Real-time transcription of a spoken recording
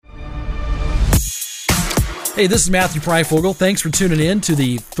Hey, this is Matthew Pryfogle. Thanks for tuning in to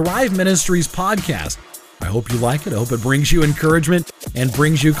the Thrive Ministries podcast. I hope you like it. I hope it brings you encouragement and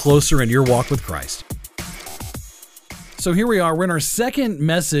brings you closer in your walk with Christ. So here we are. We're in our second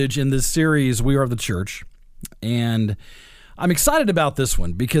message in this series, We Are the Church. And I'm excited about this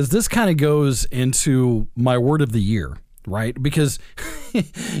one because this kind of goes into my word of the year, right? Because,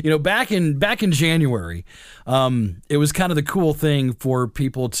 back in January, it was kind of the cool thing for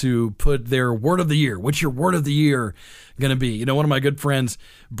people to put their word of the year. What's your word of the year going to be? One of my good friends,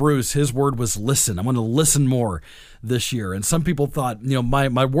 Bruce, his word was listen. I'm going to listen more this year. And some people thought,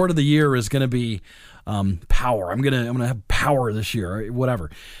 my word of the year is going to be power. I'm going to have power this year, or whatever.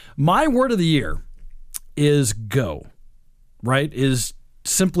 My word of the year is go, right? Is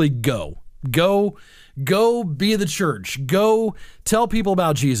simply go. Go be the church. Go tell people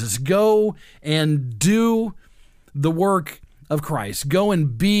about Jesus. Go and do the work of Christ. Go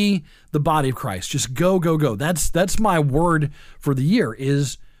and be the body of Christ. Just go. That's my word for the year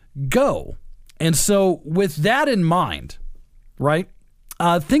is go. And so with that in mind, right,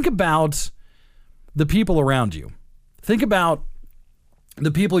 think about the people around you. Think about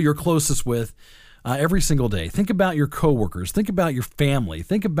the people you're closest with every single day. Think about your coworkers. Think about your family.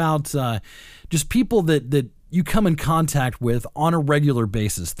 Think about just people that you come in contact with on a regular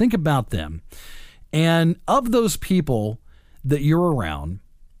basis. Think about them. And of those people that you're around,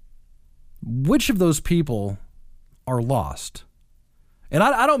 which of those people are lost? And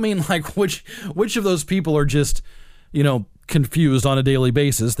I don't mean like which of those people are just, confused on a daily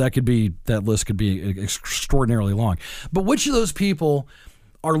basis. That list could be extraordinarily long. But which of those people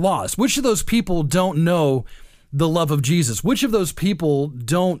are lost? Which of those people don't know the love of Jesus? Which of those people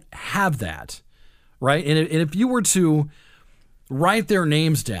don't have that, right? And if you were to write their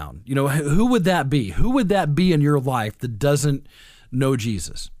names down, who would that be? Who would that be in your life that doesn't know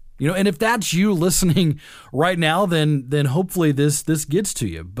Jesus? And if that's you listening right now, then hopefully this gets to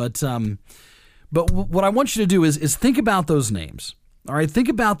you. But what I want you to do is think about those names. All right, think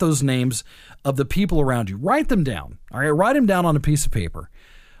about those names of the people around you. Write them down. All right, write them down on a piece of paper,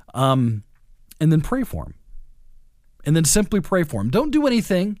 and then pray for them. And then simply pray for them. Don't do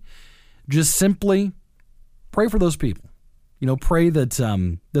anything. Just simply pray for those people. Pray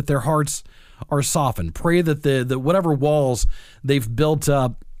that their hearts are softened. Pray that whatever walls they've built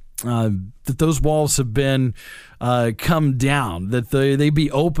up, that those walls have been come down. That they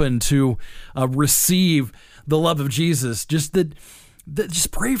be open to receive the love of Jesus. Just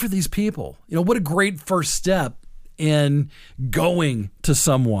pray for these people. What a great first step in going to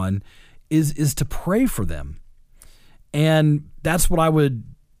someone is to pray for them. And that's what I would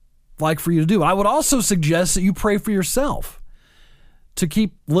like for you to do. I would also suggest that you pray for yourself to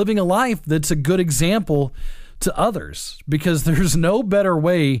keep living a life that's a good example to others, because there's no better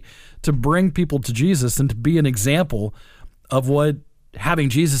way to bring people to Jesus than to be an example of what having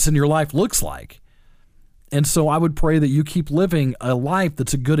Jesus in your life looks like. And so I would pray that you keep living a life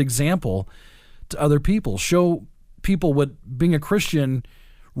that's a good example to other people. Show people what being a Christian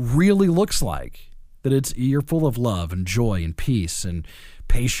really looks like, that you're full of love and joy and peace and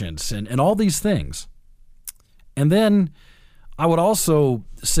patience and all these things. And then I would also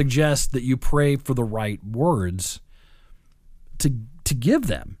suggest that you pray for the right words to give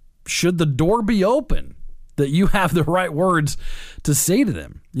them. Should the door be open, that you have the right words to say to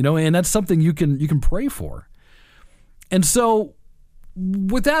them, and that's something you can pray for. And so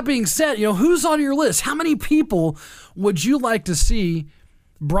with that being said, who's on your list? How many people would you like to see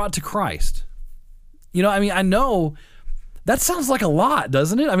brought to Christ? I know that sounds like a lot,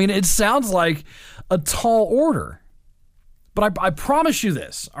 doesn't it? It sounds like a tall order. But I promise you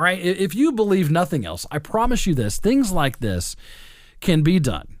this, all right? If you believe nothing else, I promise you this, things like this can be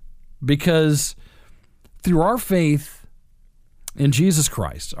done because through our faith in Jesus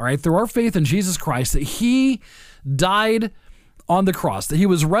Christ, all right, through our faith in Jesus Christ, that he died on the cross, that he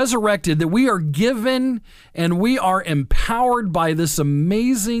was resurrected, that we are given and we are empowered by this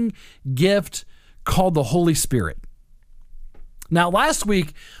amazing gift called the Holy Spirit. Now, last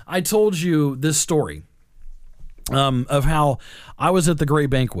week, I told you this story of how I was at the great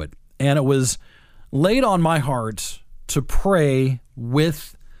banquet, and it was laid on my heart to pray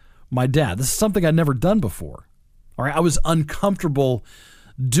with my dad. This is something I'd never done before. All right, I was uncomfortable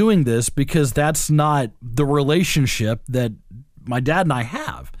doing this because that's not the relationship that my dad and I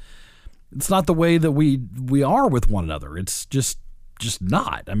have. It's not the way that we are with one another. It's just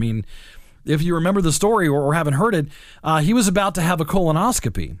not. If you remember the story or haven't heard it, he was about to have a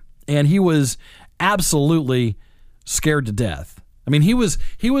colonoscopy, and he was absolutely scared to death. mean, he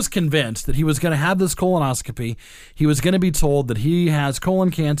was convinced that he was going to have this colonoscopy. He was going to be told that he has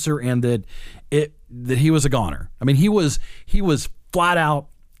colon cancer and that he was a goner. I mean, he was flat out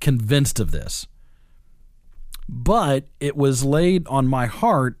convinced of this. But it was laid on my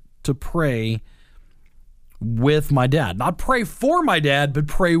heart to pray with my dad. Not pray for my dad, but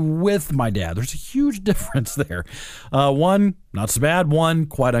pray with my dad. There's a huge difference there. One, not so bad. One,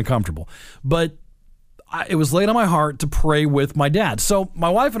 quite uncomfortable. But it was laid on my heart to pray with my dad. So my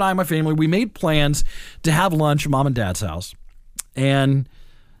wife and I, my family, we made plans to have lunch at Mom and Dad's house. And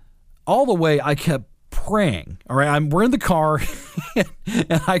all the way I kept praying. All right, we're in the car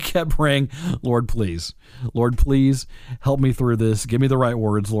and I kept praying, Lord, please help me through this. Give me the right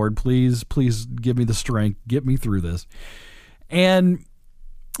words, Lord. Please give me the strength. Get me through this. And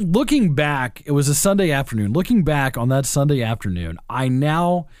looking back, it was a Sunday afternoon. Looking back on that Sunday afternoon, I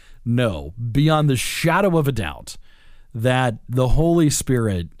now know beyond the shadow of a doubt that the Holy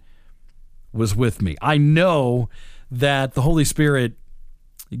Spirit was with me. I know that the Holy Spirit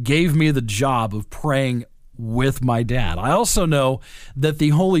gave me the job of praying with my dad. I also know that the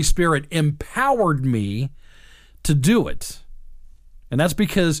Holy Spirit empowered me to do it. And that's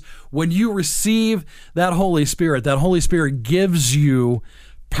because when you receive that Holy Spirit gives you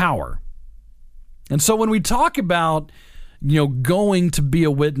power. And so when we talk about going to be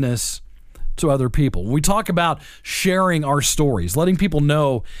a witness to other people, when we talk about sharing our stories, letting people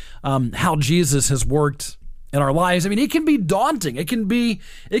know how Jesus has worked in our lives, I mean, it can be daunting. It can be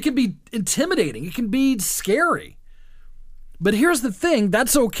intimidating. It can be scary. But here's the thing,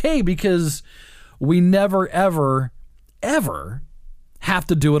 that's okay because we never, ever, ever have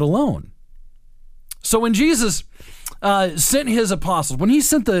to do it alone. So when Jesus sent his apostles, when he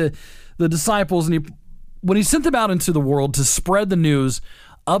sent the disciples and when he sent them out into the world to spread the news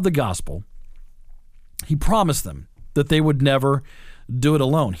of the gospel, he promised them that they would never do it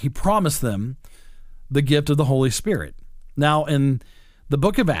alone. He promised them the gift of the Holy Spirit. Now, in the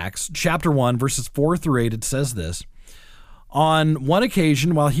book of Acts, chapter 1, verses 4 through 8, it says this: on one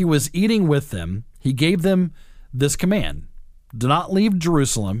occasion, while he was eating with them, he gave them this command: do not leave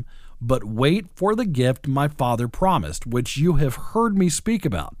Jerusalem, but wait for the gift my Father promised, which you have heard me speak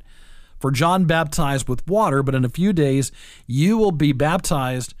about. For John baptized with water, but in a few days you will be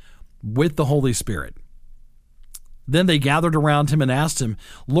baptized with the Holy Spirit. Then they gathered around him and asked him,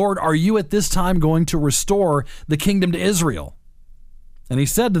 Lord, are you at this time going to restore the kingdom to Israel? And he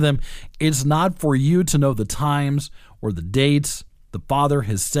said to them, it's not for you to know the times or the dates the Father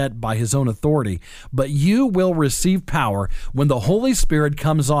has set by his own authority, but you will receive power when the Holy Spirit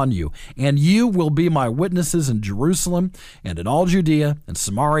comes on you, and you will be my witnesses in Jerusalem and in all Judea and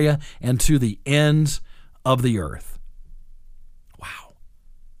Samaria and to the ends of the earth. Wow.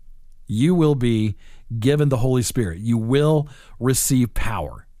 You will be given the Holy Spirit. You will receive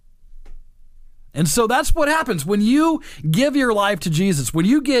power. And so that's what happens when you give your life to Jesus. When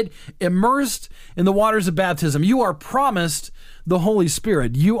you get immersed in the waters of baptism, you are promised the Holy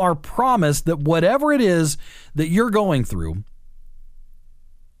Spirit. You are promised that whatever it is that you're going through,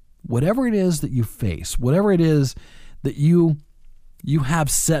 whatever it is that you face, whatever it is that you have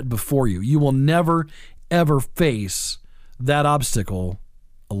set before you, you will never, ever face that obstacle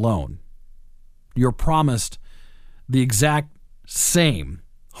alone. You're promised the exact same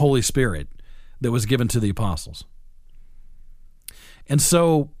Holy Spirit that was given to the apostles. And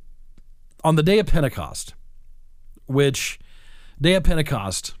so on the day of Pentecost, which day of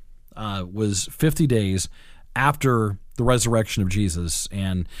Pentecost was 50 days after the resurrection of Jesus,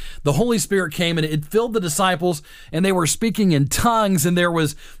 and the Holy Spirit came and it filled the disciples, and they were speaking in tongues, and there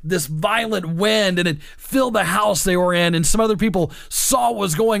was this violent wind, and it filled the house they were in, and some other people saw what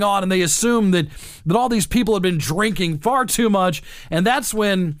was going on, and they assumed that all these people had been drinking far too much. And that's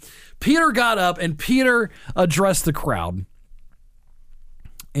when Peter got up and Peter addressed the crowd,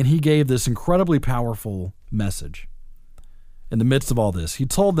 and he gave this incredibly powerful message. In the midst of all this, he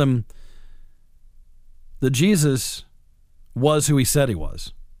told them that Jesus was who he said he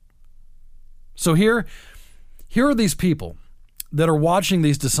was. So here are these people that are watching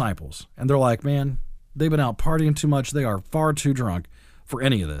these disciples, and they're like, man, they've been out partying too much. They are far too drunk for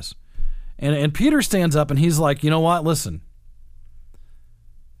any of this. And Peter stands up and he's like, you know what? Listen,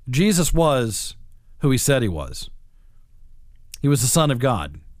 Jesus was who he said he was. He was the Son of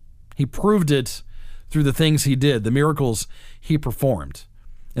God. He proved it through the things he did, the miracles he performed.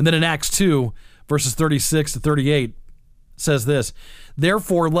 And then in Acts 2, verses 36 to 38, says this: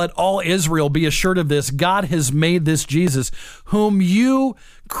 therefore, let all Israel be assured of this, God has made this Jesus, whom you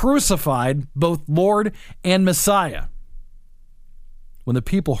crucified, both Lord and Messiah. When the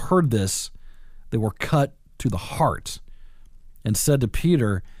people heard this, they were cut to the heart, and said to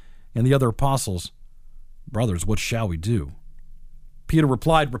Peter and the other apostles, "Brothers, what shall we do?" Peter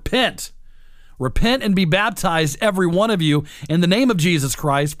replied, "Repent. Repent and be baptized, every one of you, in the name of Jesus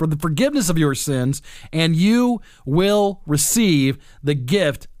Christ for the forgiveness of your sins, and you will receive the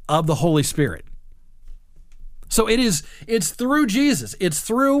gift of the Holy Spirit." So it's through Jesus, it's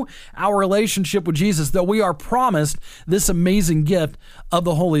through our relationship with Jesus that we are promised this amazing gift of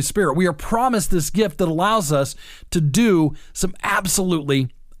the Holy Spirit. We are promised this gift that allows us to do some absolutely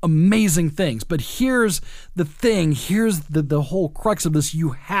amazing things. But here's the thing, here's the whole crux of this. You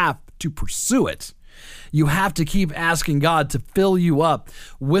have to pursue it. You have to keep asking God to fill you up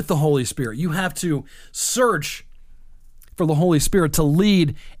with the Holy Spirit. You have to search for the Holy Spirit to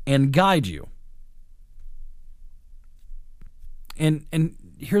lead and guide you. And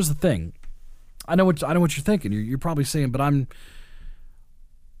here's the thing. I know what you're thinking. You're probably saying, "But I'm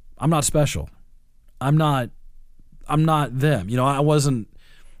not special. I'm not them.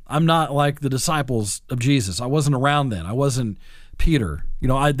 I'm not like the disciples of Jesus. I wasn't around then. I wasn't Peter.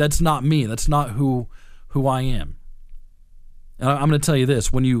 That's not me. That's not who I am." And I'm going to tell you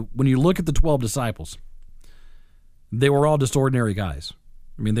this: when you look at the 12 disciples, they were all just ordinary guys.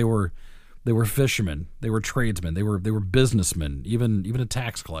 I mean, they were fishermen, they were tradesmen, they were businessmen, even a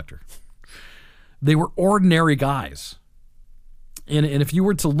tax collector. They were ordinary guys. And if you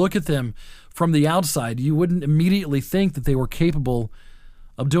were to look at them from the outside, you wouldn't immediately think that they were capable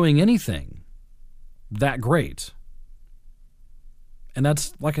of doing anything that great. And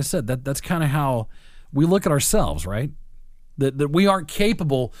that's, like I said, that's kind of how we look at ourselves, right? That we aren't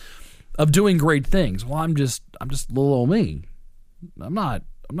capable of doing great things. Well, I'm just little old me. I'm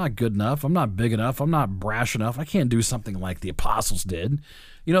not good enough. I'm not big enough. I'm not brash enough. I can't do something like the apostles did.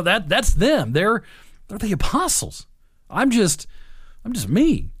 That's them. They're the apostles. I'm just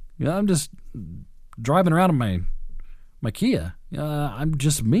me. I'm just driving around in my Kia. I'm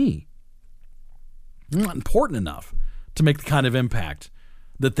just me. I'm not important enough to make the kind of impact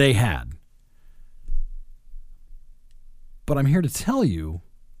that they had. But I'm here to tell you,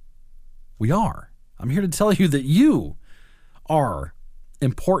 we are. I'm here to tell you that you are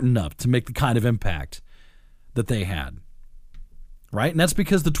important enough to make the kind of impact that they had, right? And that's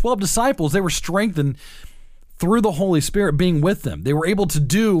because the 12 disciples, they were strengthened through the Holy Spirit being with them. They were able to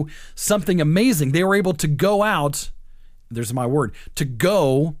do something amazing. They were able to go out, there's my word, to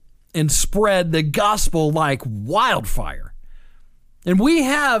go and spread the gospel like wildfire. And we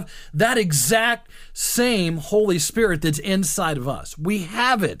have that exact same Holy Spirit that's inside of us. We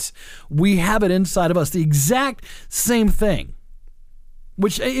have it. We have it inside of us, the exact same thing.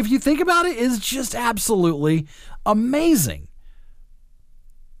 Which, if you think about it, is just absolutely amazing.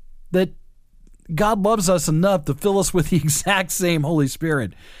 That God loves us enough to fill us with the exact same Holy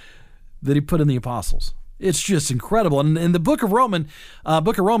Spirit that he put in the apostles. It's just incredible. And in the book of Romans,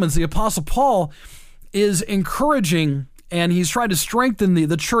 the Apostle Paul is encouraging, and he's trying to strengthen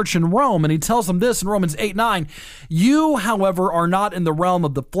the church in Rome. And he tells them this in Romans 8:9, "You, however, are not in the realm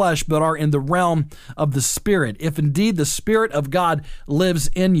of the flesh, but are in the realm of the Spirit, if indeed the Spirit of God lives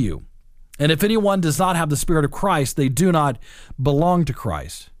in you. And if anyone does not have the Spirit of Christ, they do not belong to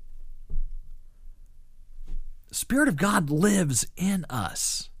Christ." The Spirit of God lives in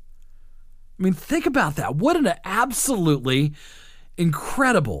us. I mean, think about that. What an absolutely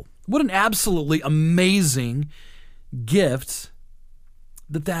incredible, what an absolutely amazing gift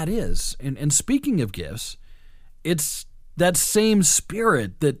that is. And speaking of gifts, it's that same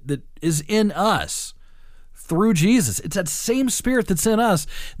Spirit that is in us through Jesus. It's that same Spirit that's in us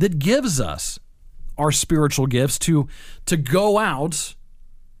that gives us our spiritual gifts to go out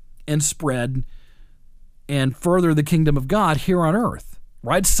and spread and further the kingdom of God here on earth,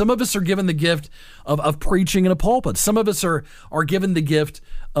 right? Some of us are given the gift of preaching in a pulpit. Some of us are given the gift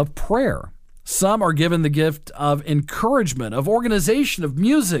of prayer. Some are given the gift of encouragement, of organization, of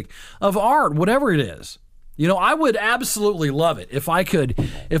music, of art, whatever it is. I would absolutely love it if I could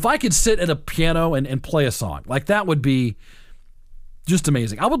sit at a piano and play a song. Like, that would be just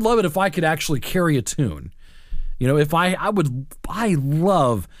amazing. I would love it if I could actually carry a tune. I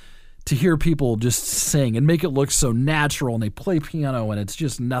love to hear people just sing and make it look so natural, and they play piano and it's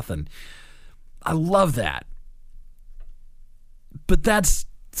just nothing. I love that. But that's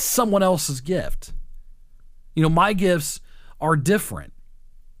someone else's gift. My gifts are different.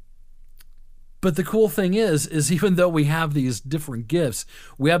 But the cool thing is even though we have these different gifts,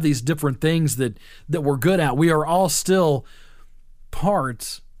 we have these different things that we're good at, we are all still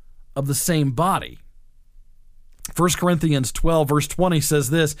parts of the same body. 1 Corinthians 12 verse 20 says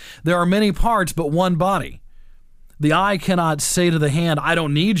this, "There are many parts, but one body. The eye cannot say to the hand, 'I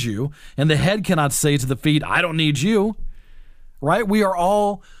don't need you,' and the head cannot say to the feet, 'I don't need you.' right? We are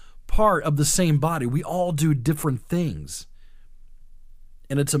all part of the same body. We all do different things.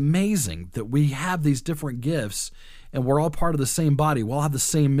 And it's amazing that we have these different gifts and we're all part of the same body. We all have the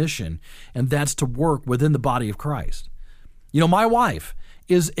same mission, and that's to work within the body of Christ. You know, my wife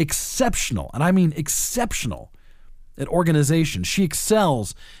is exceptional, and I mean exceptional, at organization. She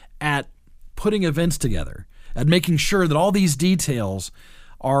excels at putting events together, at making sure that all these details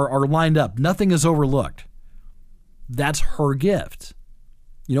are lined up. Nothing is overlooked. That's her gift.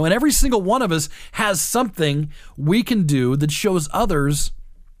 You know, and every single one of us has something we can do that shows others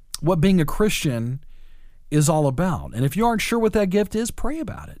what being a Christian is all about. And if you aren't sure what that gift is, pray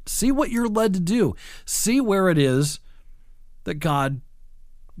about it. See what you're led to do. See where it is that God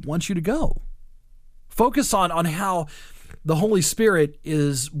wants you to go. Focus on how the Holy Spirit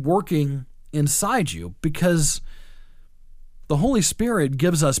is working inside you, because the Holy Spirit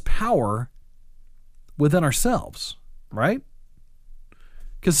gives us power within ourselves, right?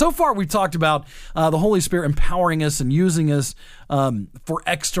 Because so far we've talked about the Holy Spirit empowering us and using us for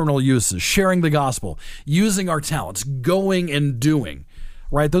external uses, sharing the gospel, using our talents, going and doing,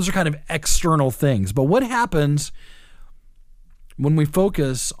 right? Those are kind of external things. But what happens when we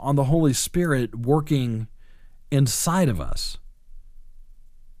focus on the Holy Spirit working inside of us,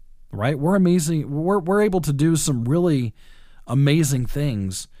 right? We're amazing. We're able to do some really amazing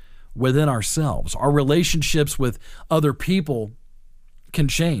things within ourselves. Our relationships with other people can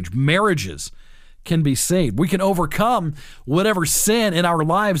change. Marriages can be saved. We can overcome whatever sin in our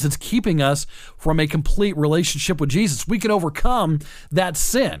lives that's keeping us from a complete relationship with Jesus. We can overcome that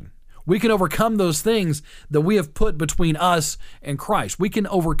sin. We can overcome those things that we have put between us and Christ. We can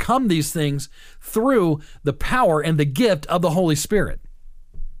overcome these things through the power and the gift of the Holy Spirit.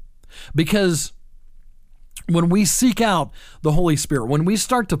 Because when we seek out the Holy Spirit, when we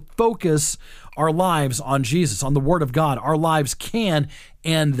start to focus our lives on Jesus, on the Word of God, our lives can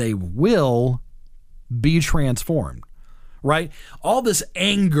and they will be transformed, right? All this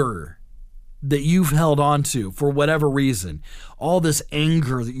anger that you've held on to for whatever reason, all this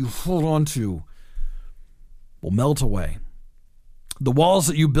anger that you hold on to will melt away. The walls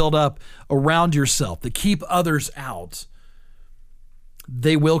that you build up around yourself that keep others out,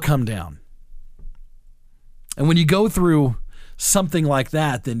 they will come down. And when you go through something like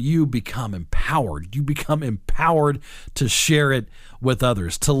that, then you become empowered. You become empowered to share it with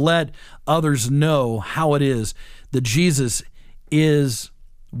others, to let others know how it is that Jesus is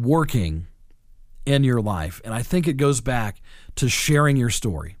working in your life. And I think it goes back to sharing your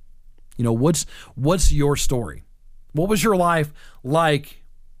story. You know, what's your story? What was your life like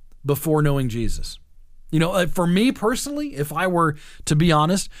before knowing Jesus? You know, for me personally, if I were to be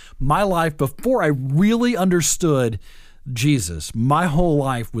honest, my life before I really understood Jesus, my whole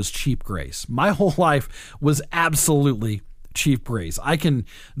life was cheap grace. My whole life was absolutely cheap grace. I can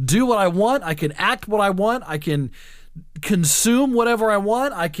do what I want. I can act what I want. I can consume whatever I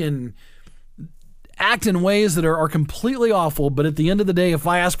want. I can act in ways that are completely awful. But at the end of the day, if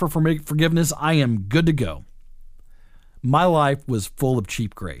I ask for forgiveness, I am good to go. My life was full of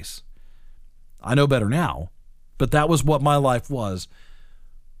cheap grace. I know better now, but that was what my life was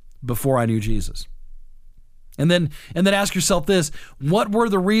before I knew Jesus. And then ask yourself this: what were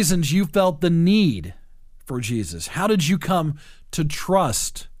the reasons you felt the need for Jesus? How did you come to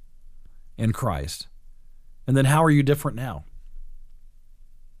trust in Christ? And then how are you different now?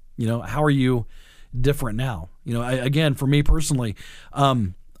 You know, how are you different now? You know, again, for me personally,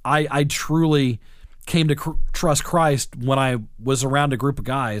 I truly came to trust Christ when I was around a group of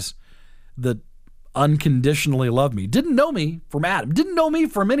guys that unconditionally loved me. Didn't know me from Adam. Didn't know me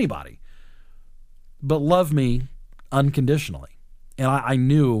from anybody. But loved me unconditionally. And I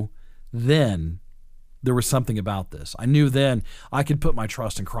knew then there was something about this. I knew then I could put my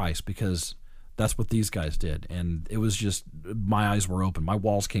trust in Christ because that's what these guys did. And it was just, my eyes were open. My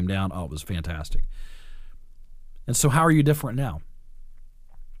walls came down. Oh, it was fantastic. And so how are you different now?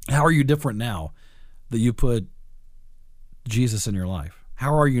 How are you different now that you put Jesus in your life?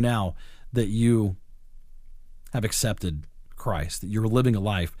 How are you now that you have accepted Christ, that you're living a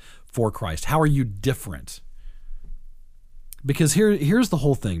life for Christ? How are you different? Because here's the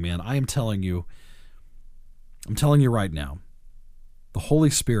whole thing, man. I'm telling you right now, the Holy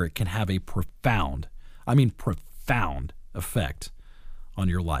Spirit can have a profound effect on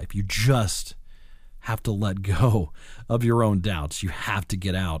your life. You just have to let go of your own doubts. You have to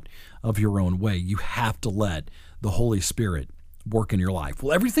get out of your own way. You have to let the Holy Spirit work in your life.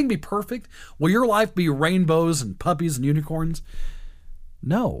 Will everything be perfect? Will your life be rainbows and puppies and unicorns?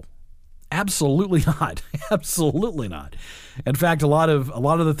 No, absolutely not. Absolutely not. In fact, a lot of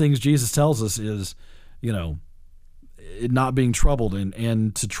the things Jesus tells us is, you know, not being troubled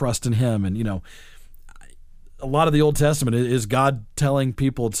and to trust in him. And, a lot of the Old Testament is God telling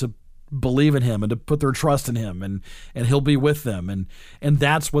people to believe in him and to put their trust in him, and he'll be with them. And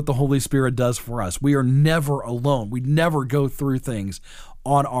that's what the Holy Spirit does for us. We are never alone. We never go through things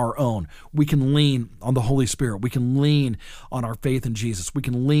on our own. We can lean on the Holy Spirit. We can lean on our faith in Jesus. We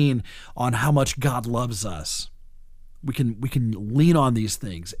can lean on how much God loves us. We can lean on these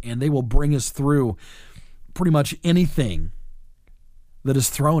things, and they will bring us through pretty much anything that is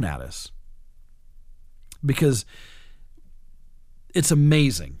thrown at us. Because it's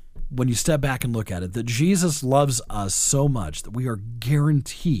amazing when you step back and look at it, that Jesus loves us so much that we are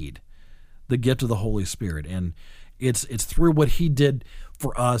guaranteed the gift of the Holy Spirit. And it's through what he did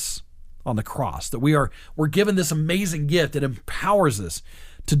for us on the cross that we're given this amazing gift that empowers us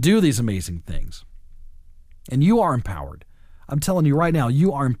to do these amazing things. And you are empowered. I'm telling you right now,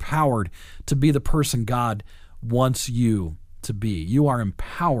 you are empowered to be the person God wants you to be. You are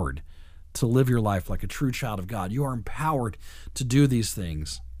empowered to live your life like a true child of God. You are empowered to do these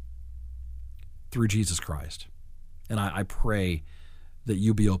things through Jesus Christ. And I pray that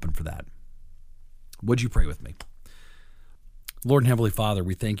you be open for that. Would you pray with me? Lord and Heavenly Father,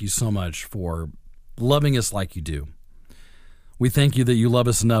 we thank you so much for loving us like you do. We thank you that you love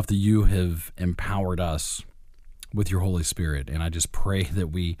us enough that you have empowered us with your Holy Spirit. And I just pray that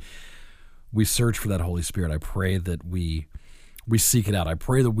we search for that Holy Spirit. I pray that we seek it out. I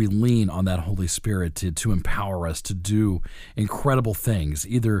pray that we lean on that Holy Spirit to empower us to do incredible things,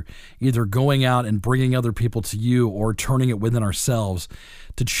 either going out and bringing other people to you, or turning it within ourselves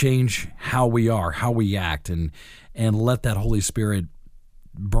to change how we are, how we act, and let that Holy Spirit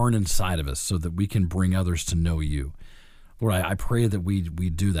burn inside of us so that we can bring others to know you. Lord, I pray that we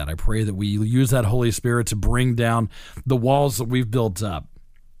do that. I pray that we use that Holy Spirit to bring down the walls that we've built up,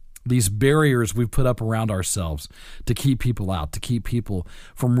 these barriers we've put up around ourselves to keep people out, to keep people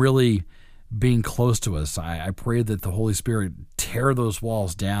from really being close to us. I pray that the Holy Spirit tear those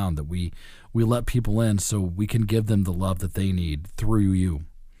walls down, that we let people in so we can give them the love that they need through you.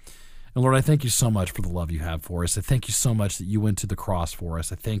 And Lord, I thank you so much for the love you have for us. I thank you so much that you went to the cross for us.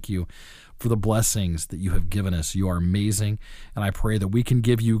 I thank you for the blessings that you have given us. You are amazing, and I pray that we can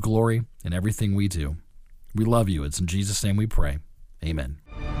give you glory in everything we do. We love you. It's in Jesus' name we pray. Amen.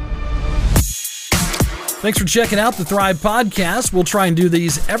 Thanks for checking out the Thrive Podcast. We'll try and do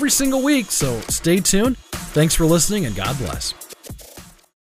these every single week, so stay tuned. Thanks for listening, and God bless.